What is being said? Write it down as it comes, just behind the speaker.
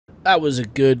That was a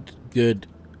good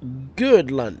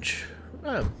lunch.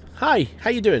 Hi, how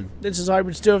you doing? This is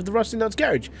Hybridsteel of the Rusty Nuts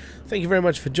Garage. Thank you very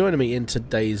much for joining me in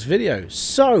today's video.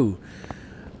 So,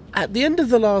 at the end of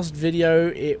the last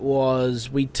video,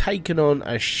 we'd taken on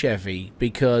a Chevy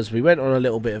because we went on a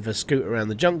little bit of a scoot around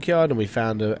the junkyard and we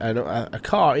found a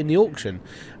car in the auction.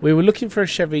 We were looking for a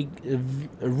Chevy.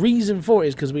 A reason for it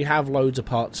is because we have loads of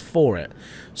parts for it.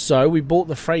 So we bought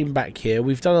the frame back here.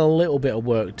 We've done a little bit of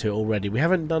work to it already. We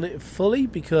haven't done it fully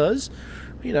because,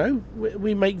 you know,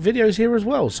 we make videos here as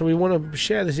well. So we want to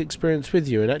share this experience with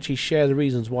you and actually share the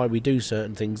reasons why we do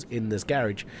certain things in this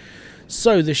garage.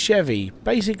 So the Chevy,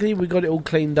 basically we got it all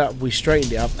cleaned up, we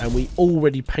straightened it up, and we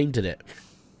already painted it.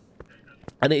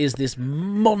 And it is this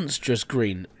monstrous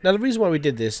green. Now the reason why we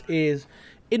did this is,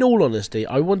 in all honesty,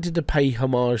 I wanted to pay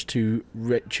homage to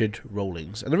Richard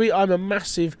Rawlings. And I'm a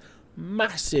massive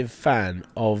fan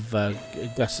of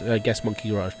Guest Monkey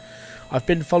Garage. I've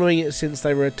been following it since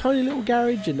they were a tiny little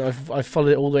garage, and I've followed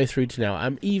it all the way through to now.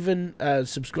 I'm even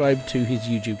subscribed to his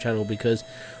YouTube channel because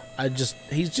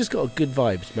he's just got good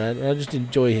vibes, man, and I just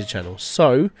enjoy his channel.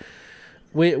 So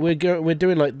we're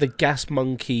doing like the Gas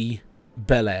Monkey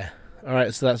Bel Air. All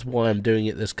right, so that's why I'm doing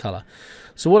it this color.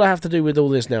 So what I have to do with all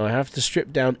this now, I have to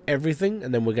strip down everything,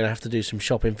 and then we're going to have to do some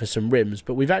shopping for some rims.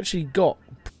 But we've actually got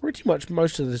pretty much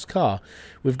most of this car.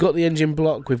 We've got the engine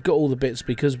block, we've got all the bits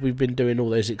because we've been doing all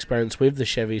those experiments with the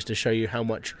Chevys to show you how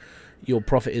much your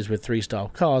profit is with 3-star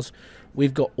cars.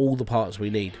 We've got all the parts we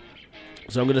need.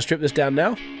 So I'm going to strip this down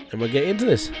now, and we'll get into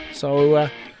this. So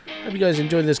I hope you guys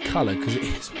enjoy this colour because it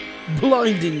is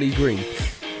blindingly green.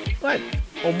 Right,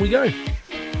 on we go.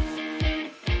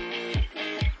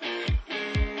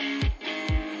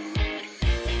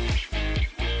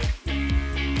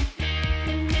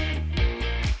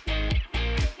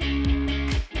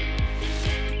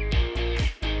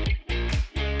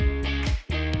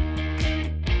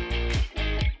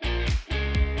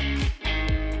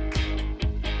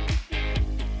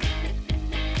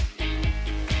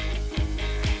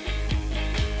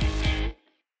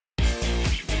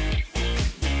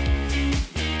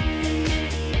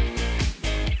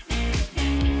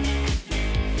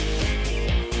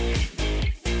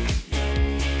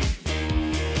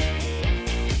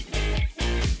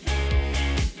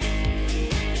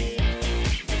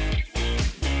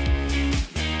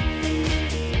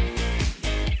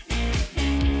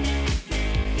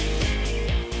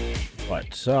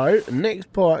 Right, so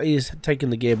next part is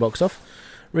taking the gearbox off.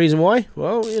 Reason why?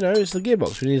 Well, you know, it's the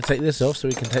gearbox. We need to take this off so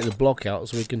we can take the block out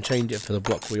so we can change it for the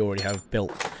block we already have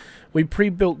built. We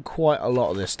pre-built quite a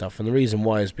lot of this stuff, and the reason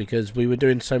why is because we were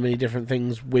doing so many different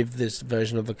things with this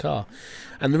version of the car.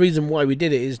 And the reason why we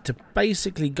did it is to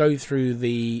basically go through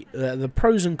the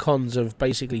pros and cons of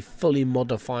basically fully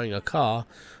modifying a car,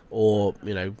 or,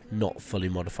 you know, not fully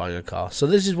modifying a car. So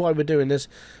this is why we're doing this.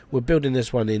 We're building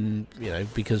this one in, you know,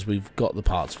 because we've got the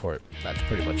parts for it. That's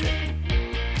pretty much it.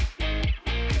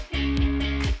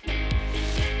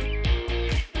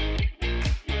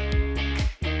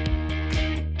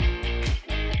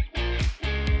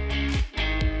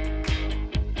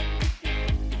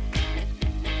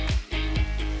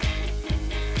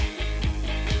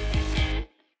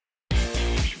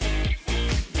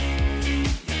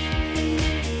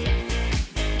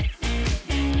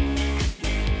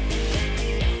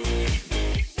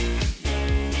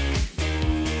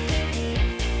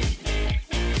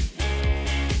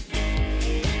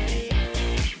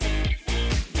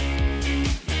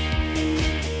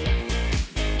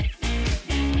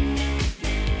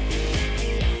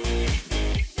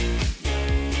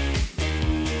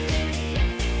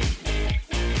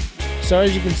 So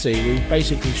as you can see, we've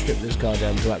basically stripped this car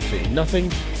down to absolutely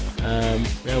nothing.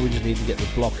 Now we just need to get the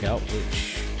block out,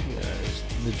 which, you know, is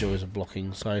the joys of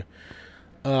blocking. So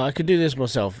I could do this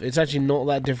myself. It's actually not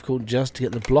that difficult just to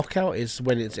get the block out. It's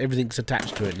when everything's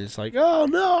attached to it and it's like, oh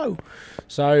no!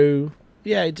 So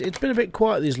yeah, it's been a bit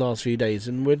quiet these last few days,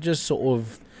 and we're just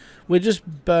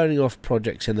burning off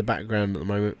projects in the background at the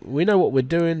moment. We know what we're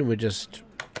doing, and we're just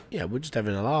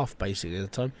having a laugh basically at the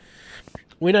time.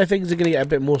 We know things are going to get a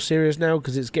bit more serious now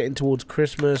because it's getting towards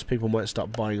Christmas. People might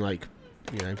start buying, like,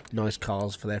 you know, nice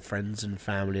cars for their friends and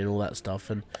family and all that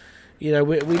stuff. And, you know,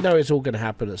 we know it's all going to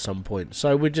happen at some point.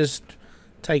 So we're just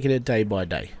taking it day by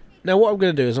day. Now what I'm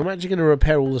going to do is I'm actually going to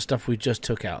repair all the stuff we just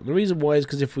took out. And the reason why is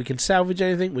because if we can salvage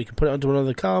anything, we can put it onto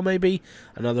another car maybe,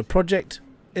 another project.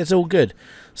 It's all good.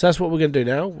 So that's what we're going to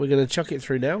do now. We're going to chuck it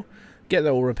through now, get that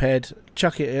all repaired,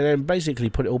 chuck it, and then basically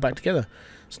put it all back together.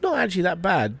 It's not actually that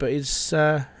bad, but it's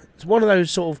one of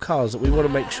those sort of cars that we want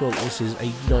to make sure that this is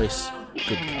a nice,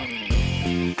 good car.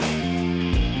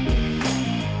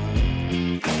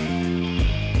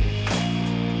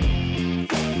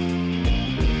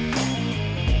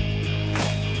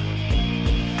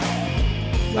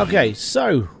 Okay,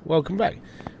 so welcome back.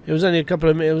 It was only a couple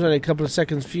of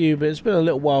seconds for you, but it's been a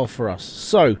little while for us.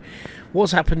 So,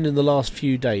 what's happened in the last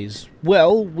few days?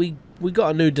 Well, we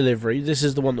got a new delivery. This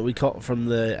is the one that we got from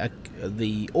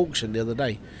the auction the other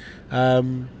day.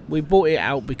 We bought it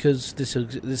out because this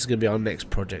is going to be our next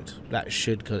project. That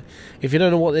should. If you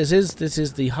don't know what this is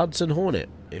the Hudson Hornet.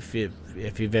 If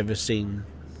you've ever seen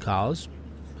Cars,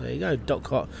 there you go.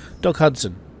 Doc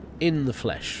Hudson. In the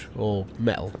flesh, or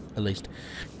metal at least.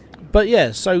 But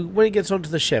yeah, so when it gets onto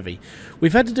the Chevy,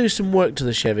 we've had to do some work to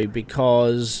the Chevy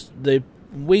because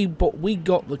we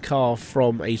got the car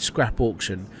from a scrap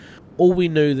auction. All we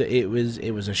knew that it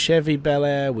was a Chevy Bel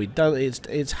Air.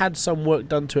 It's had some work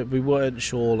done to it, but we weren't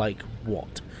sure like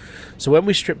what. So when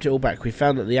we stripped it all back, we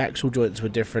found that the axle joints were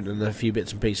different and a few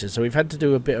bits and pieces. So we've had to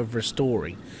do a bit of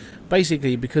restoring,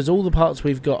 basically because all the parts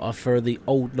we've got are for the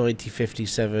old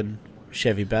 1957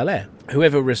 Chevy Bel Air.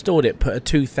 Whoever restored it put a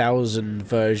 2000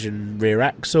 version rear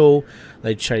axle.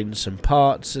 They changed some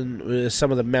parts, and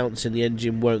some of the mounts in the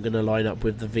engine weren't going to line up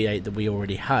with the V8 that we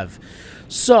already have.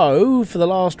 So for the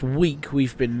last week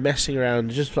we've been messing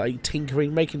around, just like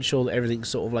tinkering, making sure that everything's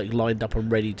sort of like lined up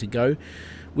and ready to go.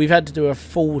 We've had to do a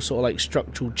full sort of like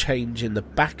structural change in the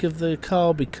back of the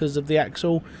car because of the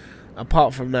axle.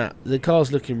 Apart from that, the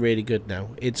car's looking really good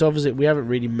now. It's obviously we haven't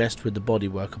really messed with the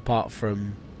bodywork apart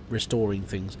from restoring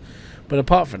things, but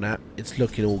apart from that, it's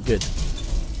looking all good.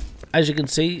 As you can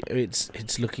see,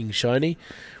 it's looking shiny.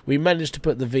 We managed to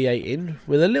put the V8 in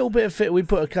with a little bit of fit. We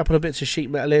put a couple of bits of sheet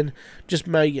metal in, just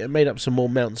made up some more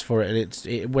mounts for it, and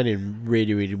it went in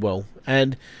really well.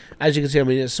 And as you can see, I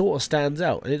mean, it sort of stands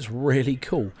out, and it's really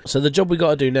cool. So the job we got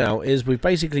to do now is we've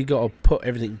basically got to put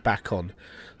everything back on.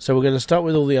 So we're going to start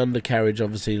with all the undercarriage,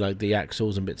 obviously, like the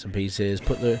axles and bits and pieces.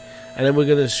 And then we're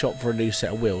going to shop for a new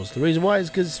set of wheels. The reason why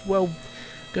is because, well,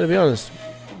 going to be honest,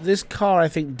 this car I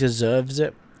think deserves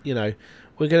it. You know,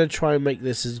 we're going to try and make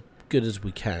this as good as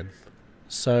we can.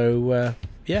 So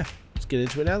yeah, let's get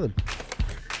into it now then.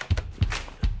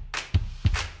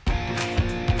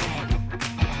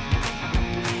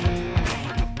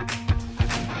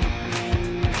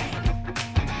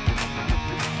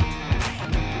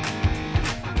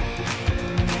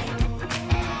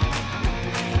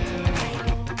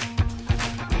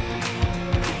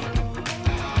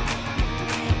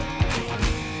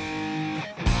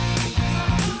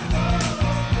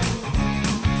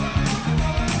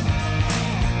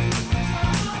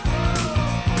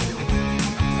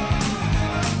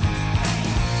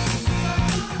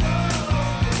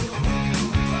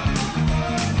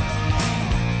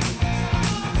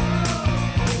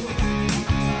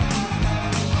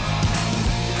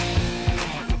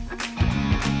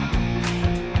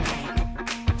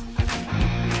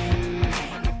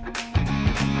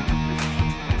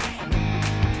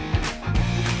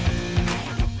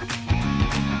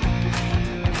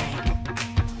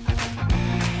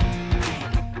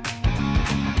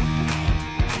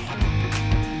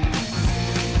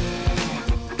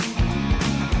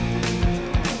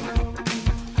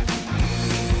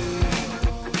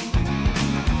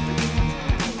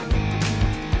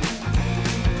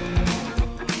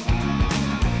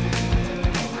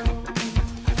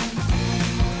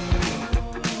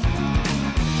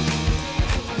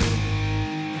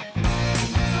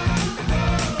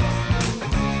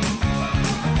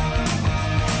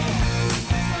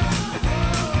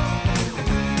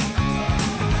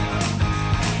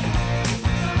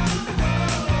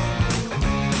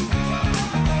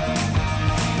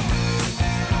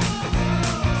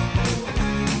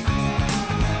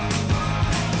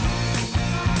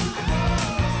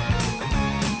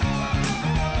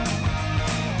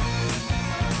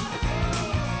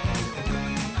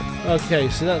 Okay,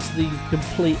 so that's the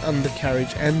complete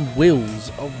undercarriage and wheels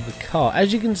of the car.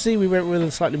 As you can see, we went with a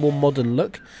slightly more modern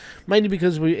look, mainly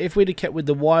because if we'd have kept with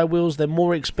the wire wheels, they're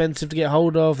more expensive to get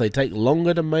hold of, they take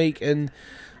longer to make, and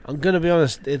I'm going to be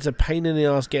honest, it's a pain in the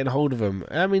ass getting hold of them.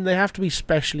 I mean, they have to be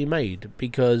specially made,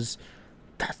 because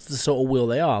that's the sort of wheel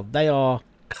they are. They are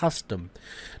custom.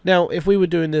 Now, if we were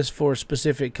doing this for a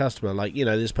specific customer, like, you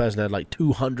know, this person had like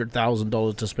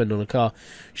 $200,000 to spend on a car,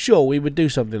 sure, we would do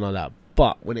something like that.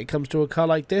 But when it comes to a car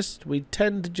like this, we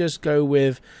tend to just go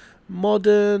with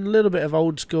modern, a little bit of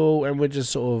old school, and we're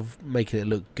just sort of making it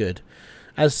look good.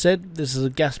 As said, this is a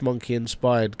Gas Monkey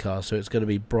inspired car, so it's going to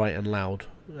be bright and loud,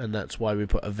 and that's why we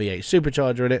put a V8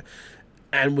 supercharger in it,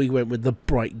 and we went with the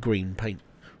bright green paint.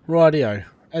 Rightio,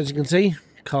 as you can see,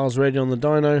 car's ready on the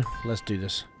dyno. Let's do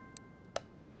this.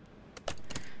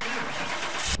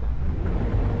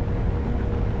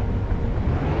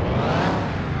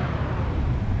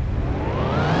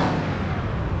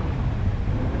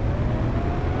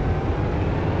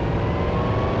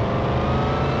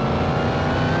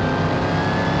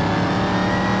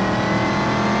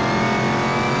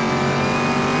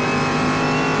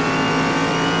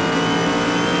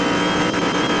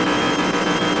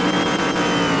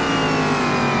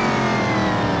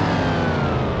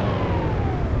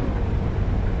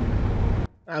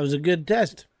 That was a good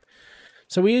test.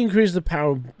 So we increased the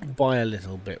power by a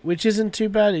little bit, which isn't too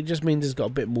bad. It just means it's got a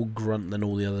bit more grunt than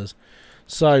all the others.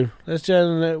 So let's go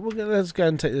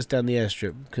and take this down the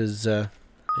airstrip, because at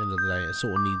the end of the day, it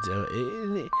sort of needs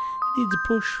it needs a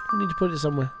push. We need to put it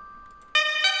somewhere.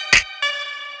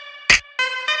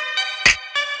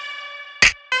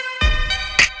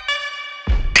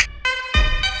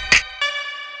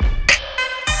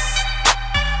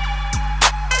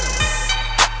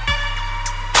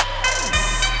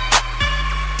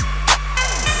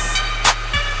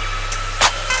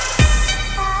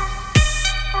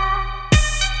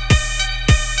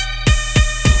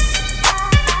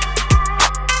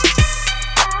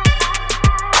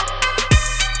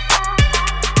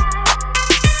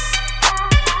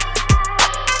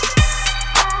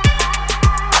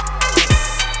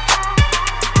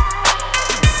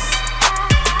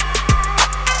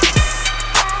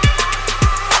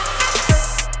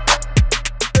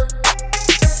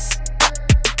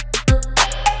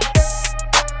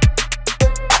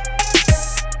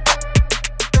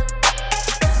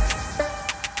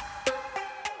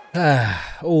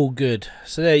 All good.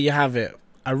 So there you have it.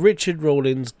 A Richard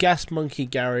Rawlins Gas Monkey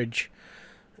Garage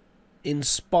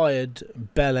inspired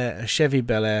Bel Air, a Chevy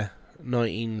Bel Air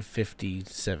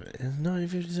 1957.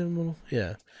 1957 model?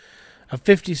 Yeah. A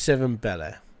 57 Bel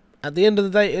Air. At the end of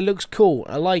the day, it looks cool.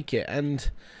 I like it, and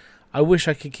I wish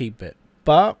I could keep it.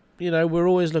 But, you know, we're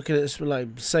always looking at like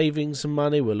saving some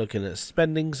money. We're looking at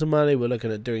spending some money. We're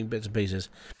looking at doing bits and pieces.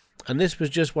 And this was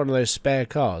just one of those spare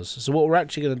cars. So what we're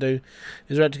actually going to do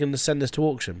is we're actually going to send this to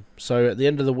auction. So at the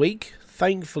end of the week,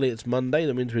 thankfully it's Monday,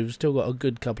 that means we've still got a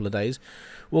good couple of days.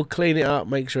 We'll clean it up,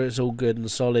 make sure it's all good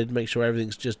and solid, make sure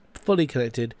everything's just fully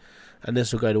connected, and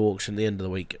this will go to auction at the end of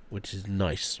the week, which is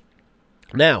nice.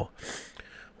 Now,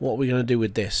 what are we going to do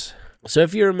with this? So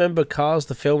if you remember Cars,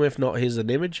 the film, if not, here's an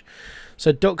image.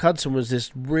 So Doc Hudson was this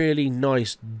really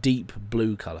nice deep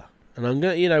blue colour. And I'm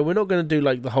gonna, you know, we're not gonna do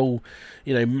like the whole,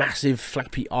 you know, massive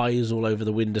flappy eyes all over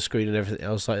the window screen and everything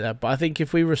else like that. But I think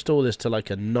if we restore this to like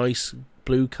a nice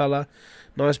blue colour,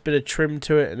 nice bit of trim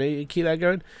to it, and keep that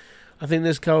going, I think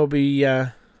this car will be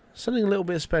something a little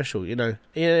bit special. You know,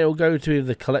 it'll go to either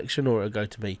the collection or it'll go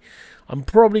to me. I'm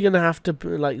probably gonna have to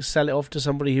like sell it off to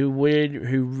somebody who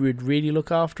would really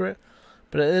look after it.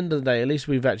 But at the end of the day, at least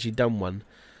we've actually done one,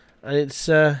 and it's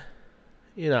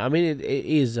you know, I mean, it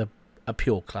is a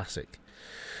pure classic.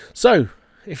 So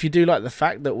if you do like the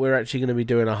fact that we're actually going to be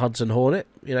doing a Hudson Hornet,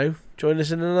 you know, join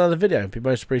us in another video. It'd be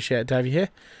most appreciated to have you here.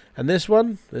 And this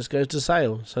goes to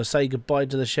sale. So say goodbye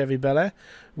to the Chevy Bel Air.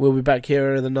 We'll be back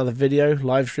here with another video,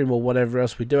 live stream, or whatever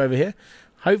else we do over here.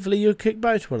 Hopefully you'll kick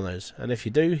both one of those. And if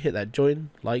you do, hit that join,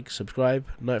 like, subscribe,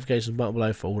 notifications button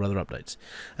below for all other updates.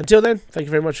 Until then, thank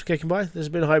you very much for kicking by. This has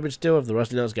been Hybridsteel of the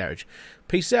Rusty Nails Garage.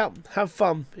 Peace out, have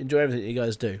fun, enjoy everything you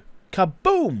guys do.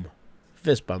 Kaboom!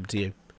 Fist bump to you.